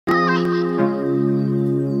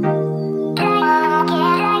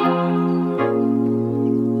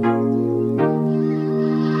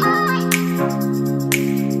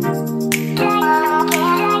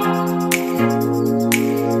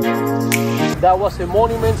That was a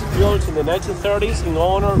monument built in the 1930s in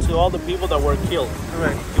honor to all the people that were killed.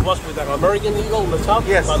 Right. It was with an American eagle on the top,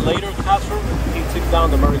 Yes. but later Castro, he took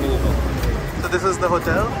down the American eagle. So this is the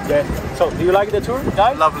hotel? Yeah. So, do you like the tour,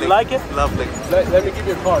 guys? Lovely. You like it? Lovely. Let me give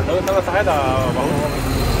you a card. ¿Dónde está la tarjeta?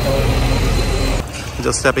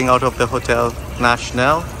 Just stepping out of the Hotel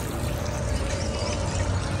Nacional.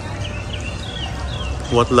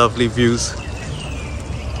 What lovely views.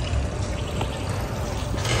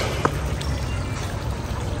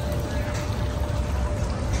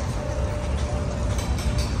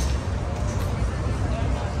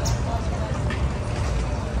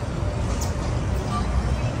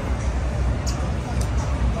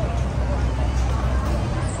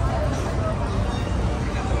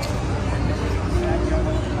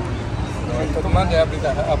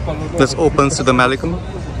 This opens to the Malecon.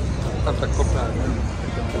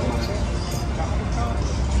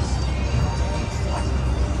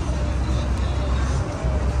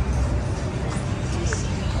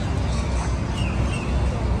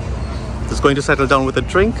 Just going to settle down with a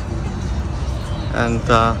drink and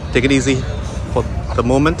take it easy for the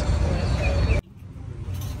moment.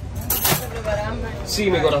 Sí,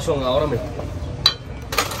 mi corazón, ahora mismo.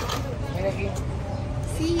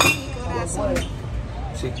 Sí, mi corazón.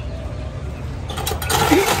 Sí.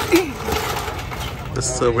 The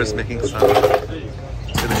server is making some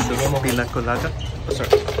delicious pina colada. Oh, sorry.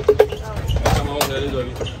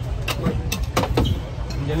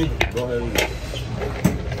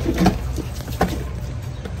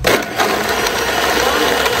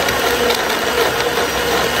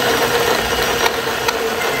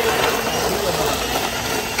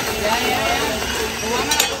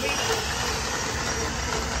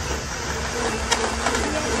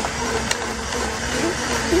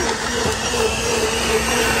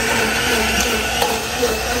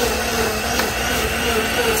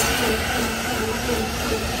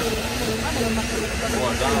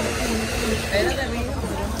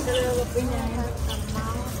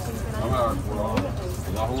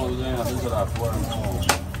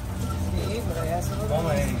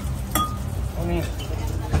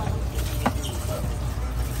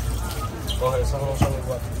 Coge, esas no son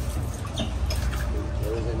igual.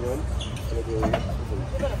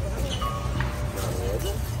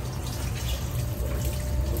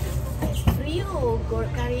 ¿Frío o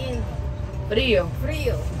caliente? Frío.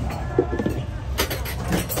 Frío.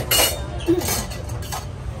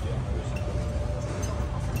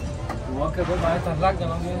 Igual que todas estas lácteas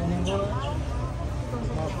no tienen ninguna.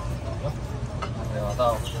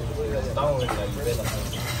 Arrebatado. Estamos en la libreta.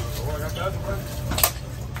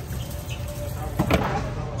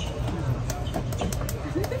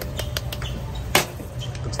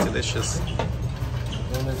 Looks delicious.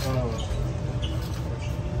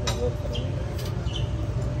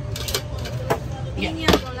 Piña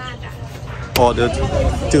colada. Ordered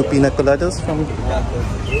 2 pina coladas from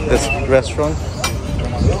this restaurant,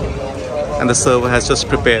 and the server has just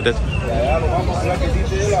prepared it.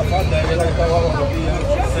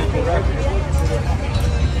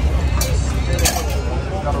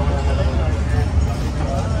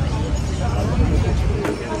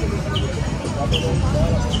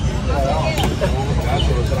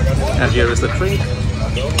 And here is the drink.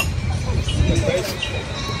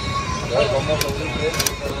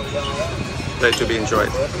 Ready to be enjoyed.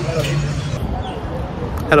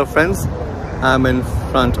 Hello friends, I'm in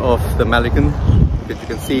front of the Malecon, which you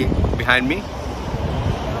can see behind me.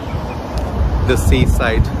 The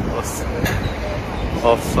seaside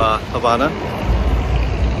of Havana.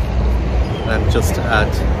 I'm just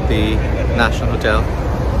at the National Hotel.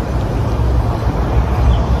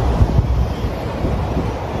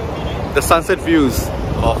 The sunset views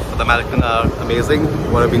of the Malecon are amazing,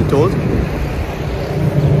 what I've been told.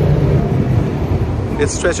 It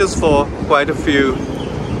stretches for quite a few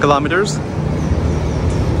kilometers.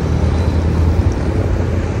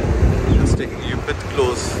 Just taking you a bit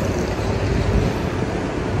close.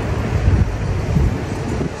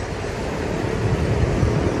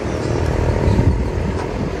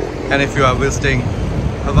 And if you are visiting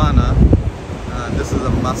Havana, this is a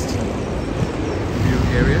must view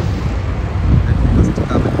area. Just to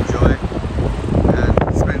come and enjoy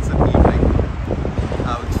and spend some evening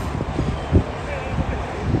out.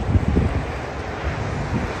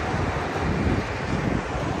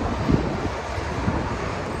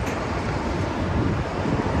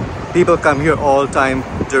 People come here all time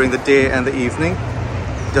during the day and the evening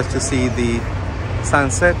just to see the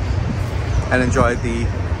sunset and enjoy the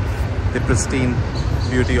pristine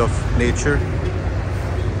beauty of nature.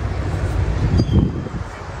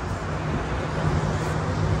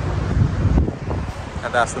 And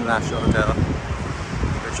That's the National Hotel,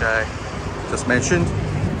 which I just mentioned.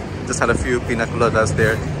 Just had a few pina coladas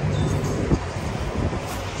there.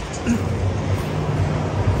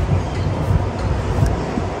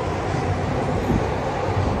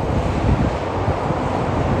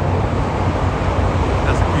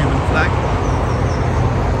 That's a Cuban flag.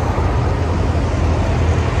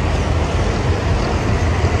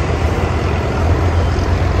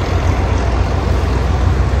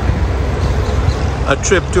 A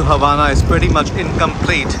trip to Havana is pretty much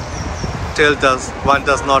incomplete till one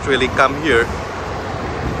does not really come here.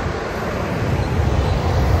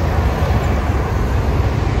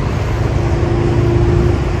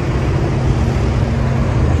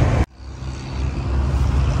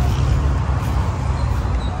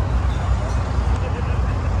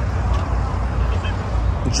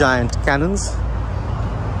 Giant cannons.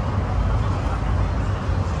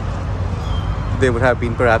 They would have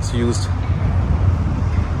been perhaps used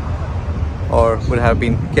or would have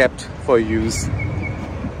been kept for use.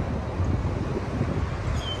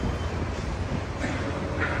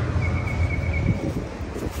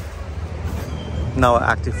 Now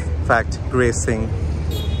active fact gracing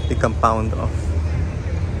the compound of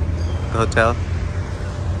the hotel.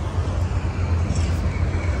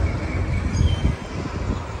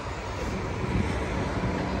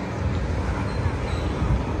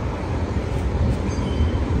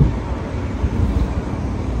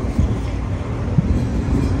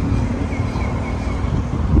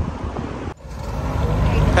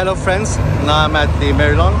 Hello friends, now I'm at the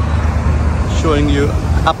Marilon, showing you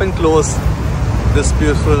up and close this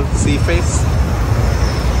beautiful sea face,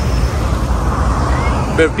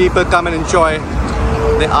 where people come and enjoy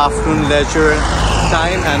the afternoon leisure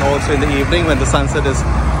time, and also in the evening when the sunset is,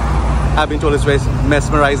 I've been told, it's very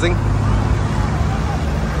mesmerizing.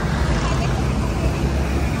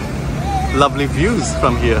 Lovely views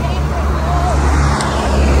from here.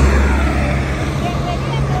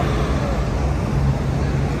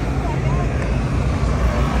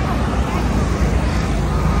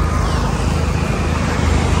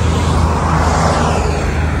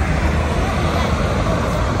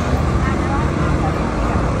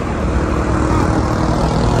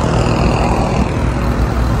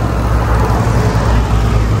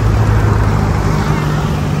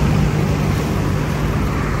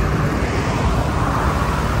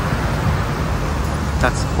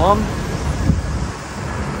 That's Mom,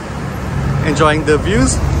 enjoying the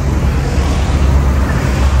views.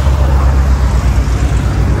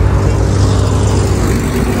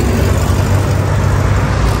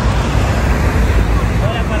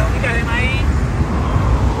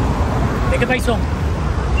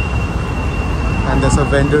 And there's some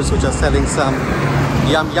vendors which are selling some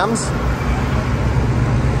yum-yums.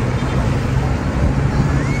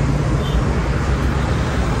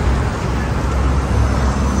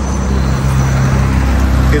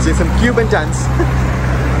 Gives you some Cuban dance.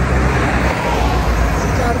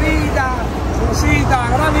 Carrita, cosita,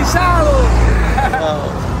 granizado. Wow.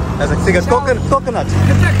 That's like a coconut.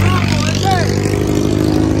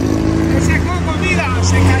 Ese coco, mira,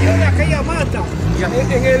 se cayó de aquella mata.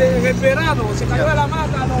 En el verano, se cayó de la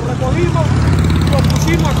mata, lo recogimos, lo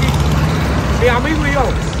pusimos aquí. Mi amigo y yo.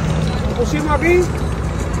 Lo pusimos aquí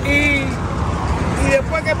y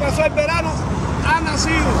después que pasó el verano, ha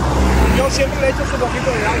nacido. Yo siempre le echo su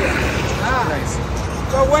poquito de agua. Nice.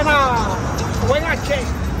 Fue buena shake.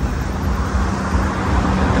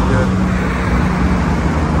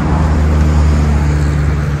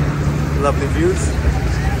 Lovely views.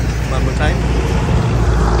 One more time.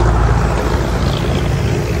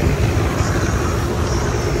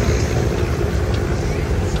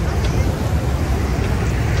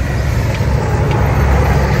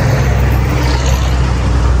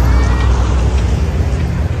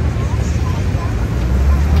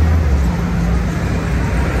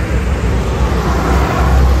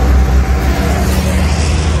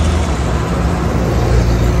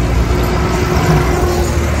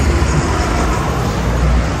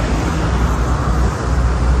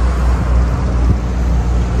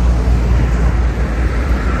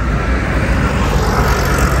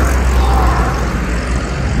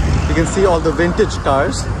 You can see all the vintage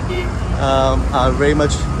cars are very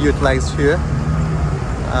much utilized here.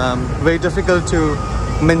 Very difficult to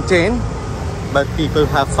maintain, but people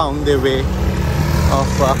have found their way of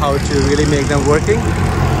how to really make them working.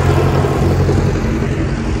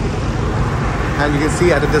 And you can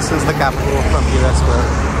see at a distance the capital from here as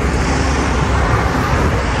well.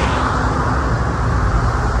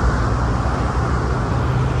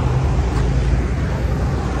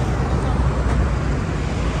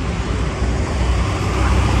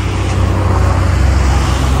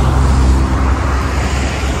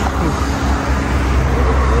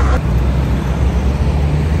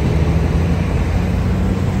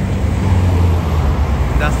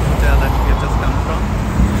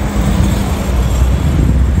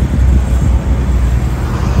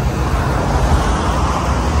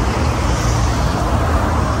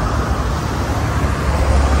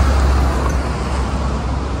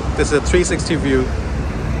 this is a 360 view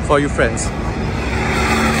for you friends.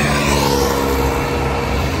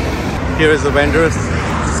 Here is the vendor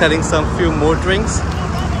selling some few more drinks.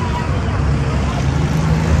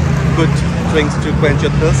 Good drinks to quench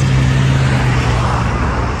your thirst.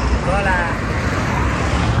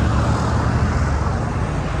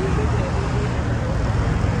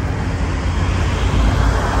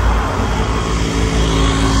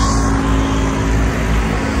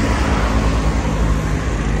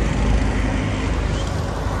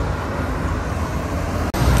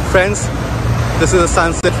 Friends, this is a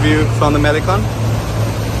sunset view from the Malecon.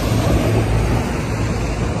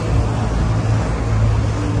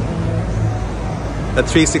 A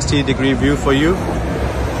 360-degree view for you.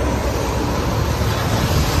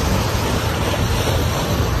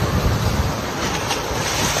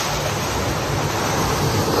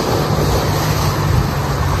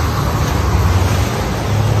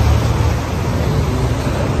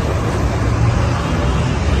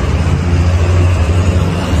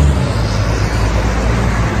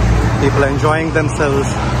 People are enjoying themselves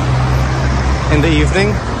in the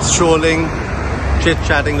evening, strolling,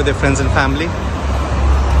 chit-chatting with their friends and family.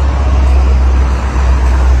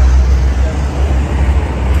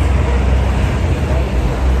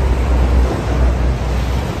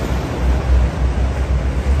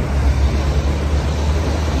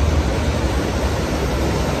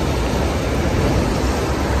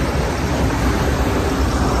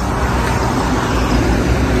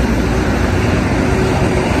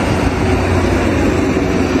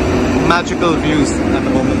 Magical views at the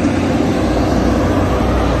moment.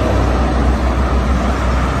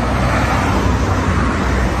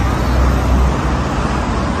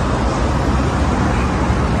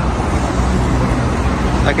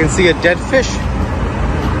 I can see a dead fish.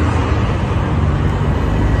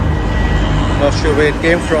 Not sure where it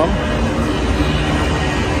came from.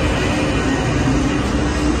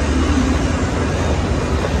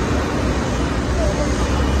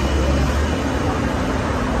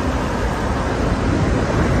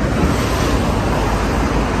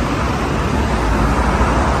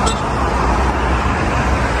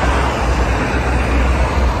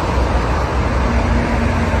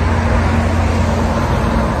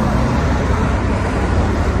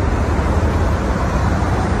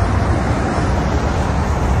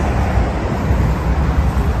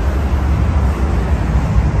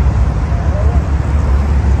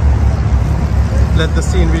 Let the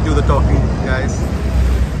scenery do the talking, guys.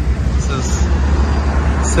 This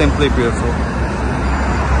is simply beautiful.